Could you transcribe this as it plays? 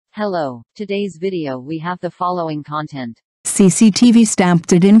Hello, today's video we have the following content. CCTV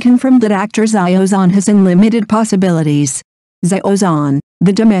stamped it and confirmed that actor Xiao Zhan has unlimited possibilities. Xiao Zhan,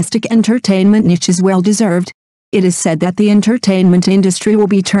 the domestic entertainment niche is well deserved. It is said that the entertainment industry will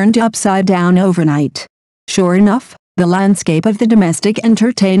be turned upside down overnight. Sure enough, the landscape of the domestic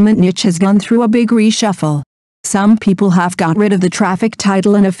entertainment niche has gone through a big reshuffle. Some people have got rid of the traffic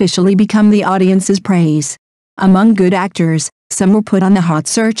title and officially become the audience's praise. Among good actors, some were put on the hot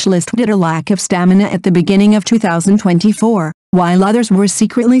search list due to lack of stamina at the beginning of 2024, while others were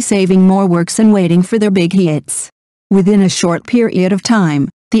secretly saving more works and waiting for their big hits. Within a short period of time,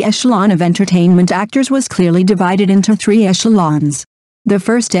 the echelon of entertainment actors was clearly divided into three echelons. The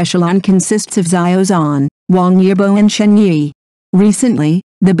first echelon consists of Xiao Zhan, Wang, Yibo and Cheng. Recently,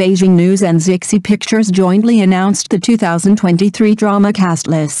 the Beijing News and Xixi Pictures jointly announced the 2023 drama cast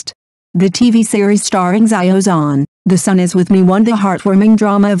list. The TV series starring Xiao Zhan, The Sun Is With Me, won the heartwarming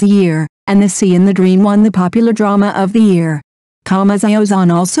drama of the year, and The Sea in the Dream won the popular drama of the year. Xiao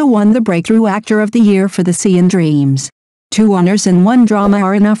Zhan also won the breakthrough actor of the year for The Sea in Dreams. 2 honors in one drama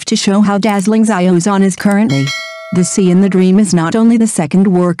are enough to show how dazzling Xiao Zhan is currently. The Sea in the Dream is not only the second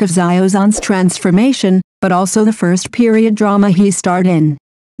work of Xiao Zhan's transformation, but also the first period drama he starred in.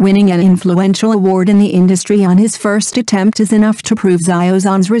 Winning an influential award in the industry on his first attempt is enough to prove Xiao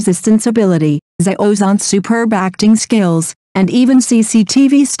Zhan's resistance ability, Xiao Zhan's superb acting skills, and even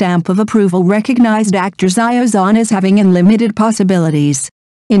CCTV stamp of approval recognized actor Xiao Zhan as having unlimited possibilities.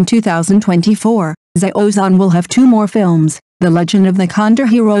 In 2024, Xiao Zhan will have 2 more films, The Legend of the Condor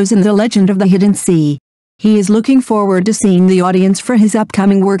Heroes and The Legend of the Hidden Sea. He is looking forward to seeing the audience for his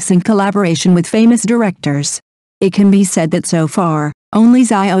upcoming works in collaboration with famous directors. It can be said that so far, only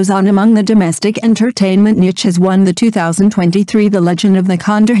Xiao Zhan among the domestic entertainment niche has won the 2023 The Legend of the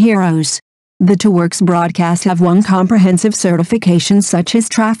Condor Heroes. The 2 works broadcast have won comprehensive certifications such as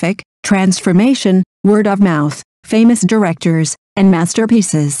Traffic, Transformation, Word of Mouth, Famous Directors, and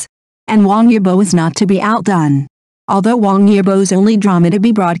Masterpieces. And Wang Yibo is not to be outdone. Although Wang Yibo's only drama to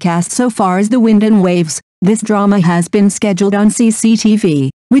be broadcast so far is The Wind and Waves, this drama has been scheduled on CCTV,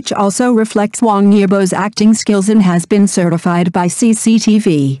 which also reflects Wang Yibo's acting skills and has been certified by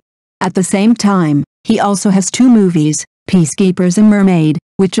CCTV. At the same time, he also has 2 movies, Peacekeepers and Mermaid,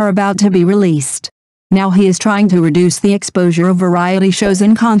 which are about to be released. Now he is trying to reduce the exposure of variety shows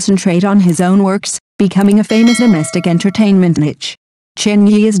and concentrate on his own works, becoming a famous domestic entertainment niche. Cheng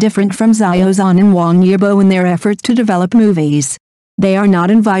is different from Xiao Zhan and Wang Yibo in their efforts to develop movies. They are not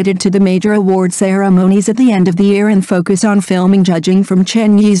invited to the major award ceremonies at the end of the year and focus on filming. Judging from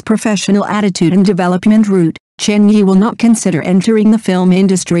Cheng's professional attitude and development route, Cheng will not consider entering the film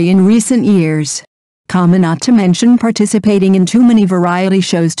industry in recent years. Not to mention participating in too many variety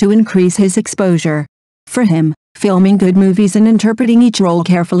shows to increase his exposure. For him, filming good movies and interpreting each role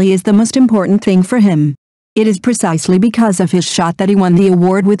carefully is the most important thing for him. It is precisely because of his shot that he won the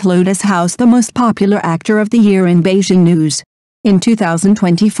award with Lotus House, the most popular actor of the year in Beijing News. In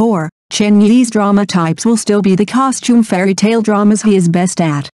 2024, Cheng's drama types will still be the costume fairy tale dramas he is best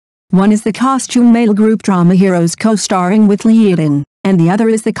at. One is the costume male group drama Heroes co-starring with Li Yiding, and the other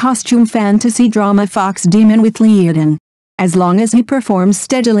is the costume fantasy drama Fox Demon with Li Yiding. As long as he performs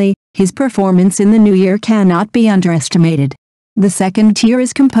steadily, his performance in the new year cannot be underestimated. The second tier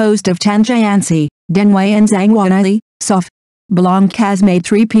is composed of Tan Jianxi, Den Wei and Zhang Wanli. Soft Blanc has made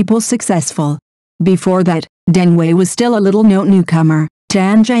 3 people successful. Before that, Den Wei was still a little-known newcomer.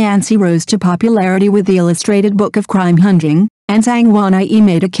 Tan Jianxi rose to popularity with the illustrated book of crime hunting, and Zhang Wanli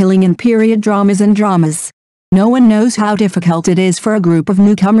made a killing in period dramas and dramas. No one knows how difficult it is for a group of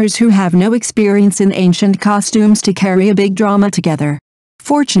newcomers who have no experience in ancient costumes to carry a big drama together.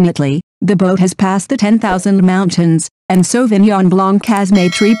 Fortunately, the boat has passed the 10,000 mountains, and Sauvignon Blanc has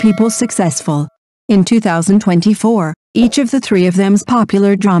made 3 people successful. In 2024, each of the 3 of them's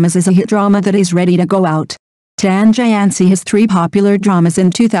popular dramas is a hit drama that is ready to go out. Tan Jianxi has 3 popular dramas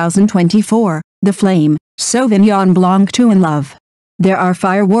in 2024, The Flame, Sauvignon Blanc 2 and Love. There Are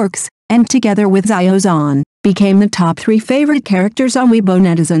Fireworks, and together with Xiao Zhan, became the top 3 favorite characters on Weibo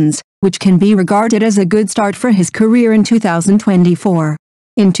netizens, which can be regarded as a good start for his career in 2024.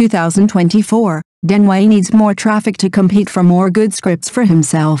 In 2024, Den Wei needs more traffic to compete for more good scripts for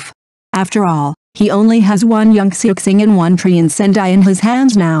himself. After all, he only has 1 young Xixi and 1 Tree in Sendai in his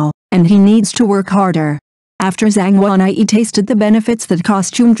hands now, and he needs to work harder. After Zhang Wanli tasted the benefits that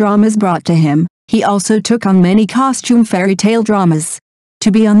costume dramas brought to him, he also took on many costume fairy tale dramas.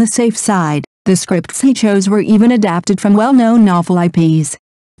 To be on the safe side, the scripts he chose were even adapted from well-known novel IPs.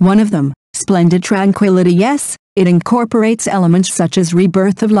 One of them, Splendid Tranquility, yes, it incorporates elements such as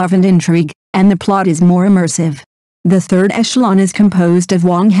rebirth of love and intrigue, and the plot is more immersive. The third echelon is composed of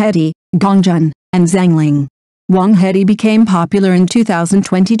Wang Hedi, Gong Jun, and Zhang Ling. Wang Hedi became popular in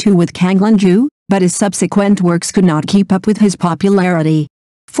 2022 with Kanglanju, but his subsequent works could not keep up with his popularity.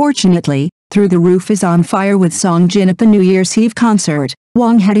 Fortunately, Through the Roof is on fire with Song Jin at the New Year's Eve concert,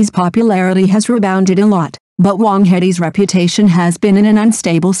 Wang Hedi's popularity has rebounded a lot, but Wang Hedi's reputation has been in an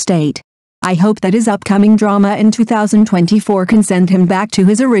unstable state. I hope that his upcoming drama in 2024 can send him back to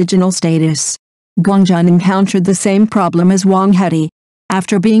his original status. Gong Jun encountered the same problem as Wang Hedi.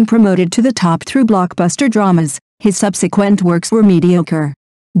 After being promoted to the top through blockbuster dramas, his subsequent works were mediocre.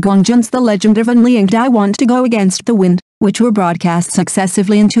 Gong Jun's The Legend of Unlinked I Want to Go Against the Wind, which were broadcast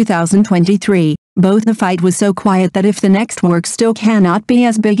successively in 2023, both the fight was so quiet that if the next work still cannot be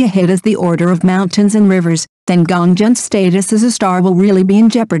as big a hit as The Order of Mountains and Rivers, then Gong Jun's status as a star will really be in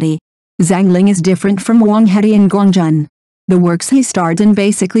jeopardy. Zhang Ling is different from Wang Hedi and Gong Jun. The works he starred in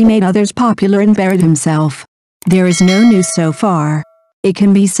basically made others popular and buried himself. There is no news so far. It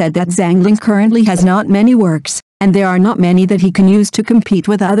can be said that Zhang Ling currently has not many works, and there are not many that he can use to compete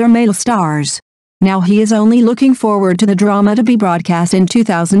with other male stars. Now he is only looking forward to the drama to be broadcast in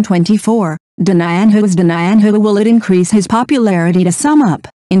 2024. Danianhu is Danianhu. Will it increase his popularity? To sum up,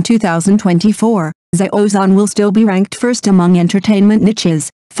 in 2024, Xiao Zhan will still be ranked first among entertainment niches,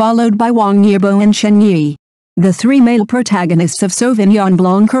 followed by Wang, Yibo and Cheng. The three male protagonists of Sauvignon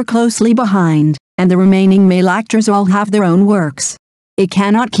Blanc are closely behind, and the remaining male actors all have their own works. It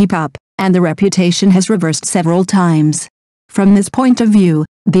cannot keep up, and the reputation has reversed several times. From this point of view,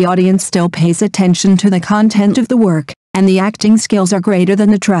 the audience still pays attention to the content of the work, and the acting skills are greater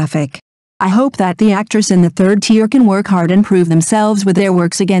than the traffic. I hope that the actors in the third tier can work hard and prove themselves with their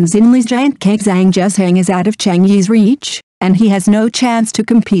works again. Xinli's giant cake Zhang Zheng is out of Cheng Yi's reach, and he has no chance to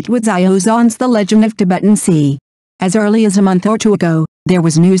compete with Xiao Zhan's The Legend of Tibetan Sea. As early as a month or two ago, there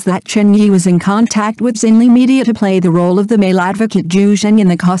was news that Cheng Yi was in contact with Xinli Media to play the role of the male advocate Zhu Zheng in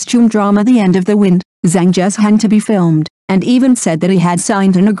the costume drama The End of the Wind, Zhang Zheng to be filmed, and even said that he had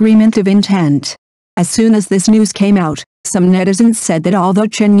signed an agreement of intent. As soon as this news came out, some netizens said that although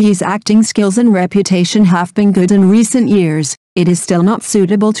Cheng Yi's acting skills and reputation have been good in recent years, it is still not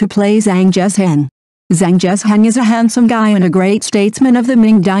suitable to play Zhang Zheng. Zhang Zheng is a handsome guy and a great statesman of the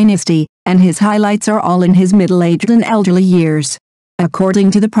Ming dynasty, and his highlights are all in his middle-aged and elderly years. According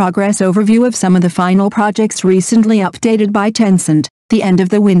to the progress overview of some of the final projects recently updated by Tencent, The End of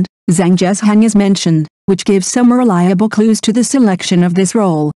the Wind, Zhang Zheng is mentioned, which gives some reliable clues to the selection of this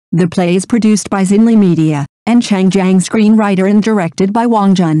role. The play is produced by Xinli Media, and Chang Jiang screenwriter and directed by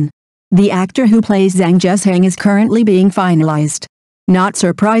Wang Jun. The actor who plays Zhang Zheng is currently being finalized. Not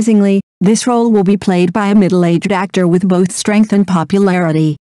surprisingly, this role will be played by a middle-aged actor with both strength and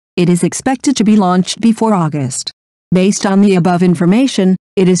popularity. It is expected to be launched before August. Based on the above information,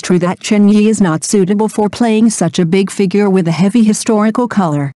 it is true that Cheng Yi is not suitable for playing such a big figure with a heavy historical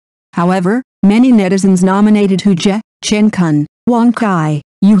color. However, many netizens nominated Hu Jie, Chen Kun, Wang Kai,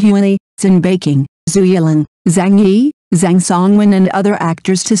 Yu Huili, Zhen Beiqing, Zhu Yiling, Zhang Yi, Zhang Songwen and other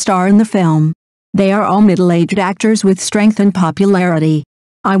actors to star in the film. They are all middle-aged actors with strength and popularity.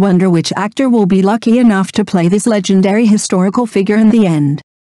 I wonder which actor will be lucky enough to play this legendary historical figure in the end.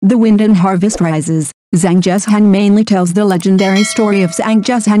 The Wind and Harvest Rises, Zhang Zheng mainly tells the legendary story of Zhang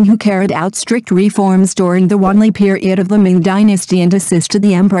Zheng, who carried out strict reforms during the Wanli period of the Ming dynasty and assisted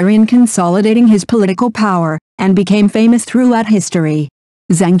the emperor in consolidating his political power, and became famous throughout history.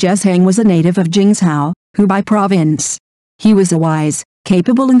 Zhang Zheng was a native of Jingzhou, Hubei province. He was a wise,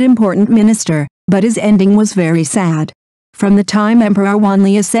 capable and important minister, but his ending was very sad. From the time Emperor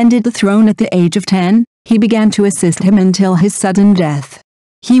Wanli ascended the throne at the age of 10, he began to assist him until his sudden death.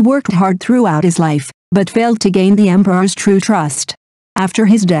 He worked hard throughout his life, but failed to gain the emperor's true trust. After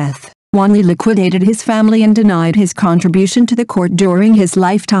his death, Wanli liquidated his family and denied his contribution to the court during his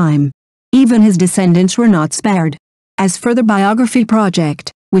lifetime. Even his descendants were not spared. As for the biography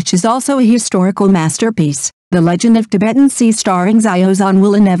project, which is also a historical masterpiece, The Legend of Tibetan Sea starring Xiao Zhan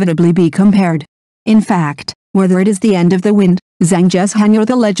will inevitably be compared. In fact, whether it is The End of the Wind, Zhang Zheng or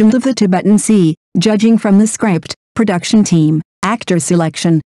The Legend of the Tibetan Sea, judging from the script, production team, actor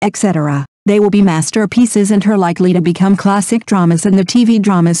selection, etc., they will be masterpieces and are likely to become classic dramas in the TV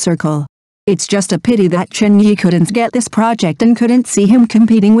drama circle. It's just a pity that Cheng Yi couldn't get this project and couldn't see him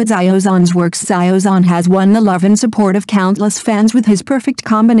competing with Xiao Zhan's works. Xiao Zhan has won the love and support of countless fans with his perfect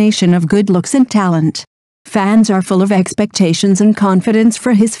combination of good looks and talent. Fans are full of expectations and confidence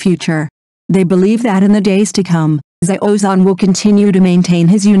for his future. They believe that in the days to come, Xiao Zhan will continue to maintain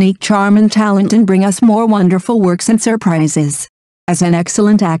his unique charm and talent and bring us more wonderful works and surprises. As an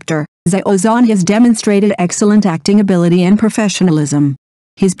excellent actor, Xiao Zhan has demonstrated excellent acting ability and professionalism.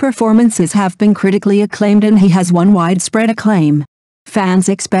 His performances have been critically acclaimed and he has won widespread acclaim. Fans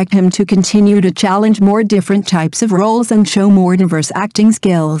expect him to continue to challenge more different types of roles and show more diverse acting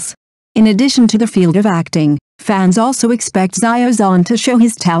skills. In addition to the field of acting, fans also expect Xiao Zhan to show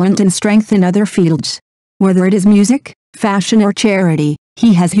his talent and strength in other fields. Whether it is music, fashion or charity,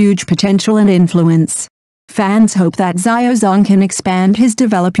 he has huge potential and influence. Fans hope that Xiao Zhan can expand his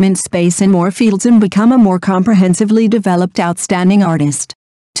development space in more fields and become a more comprehensively developed outstanding artist.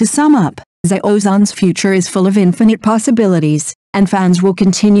 To sum up, Xiao Zhan's future is full of infinite possibilities, and fans will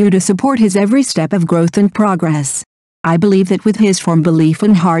continue to support his every step of growth and progress. I believe that with his firm belief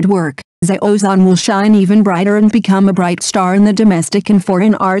and hard work, Xiao Zhan will shine even brighter and become a bright star in the domestic and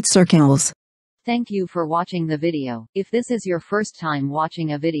foreign art circles. Thank you for watching the video. If this is your first time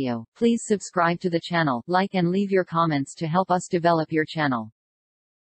watching a video, please subscribe to the channel, like and leave your comments to help us develop your channel.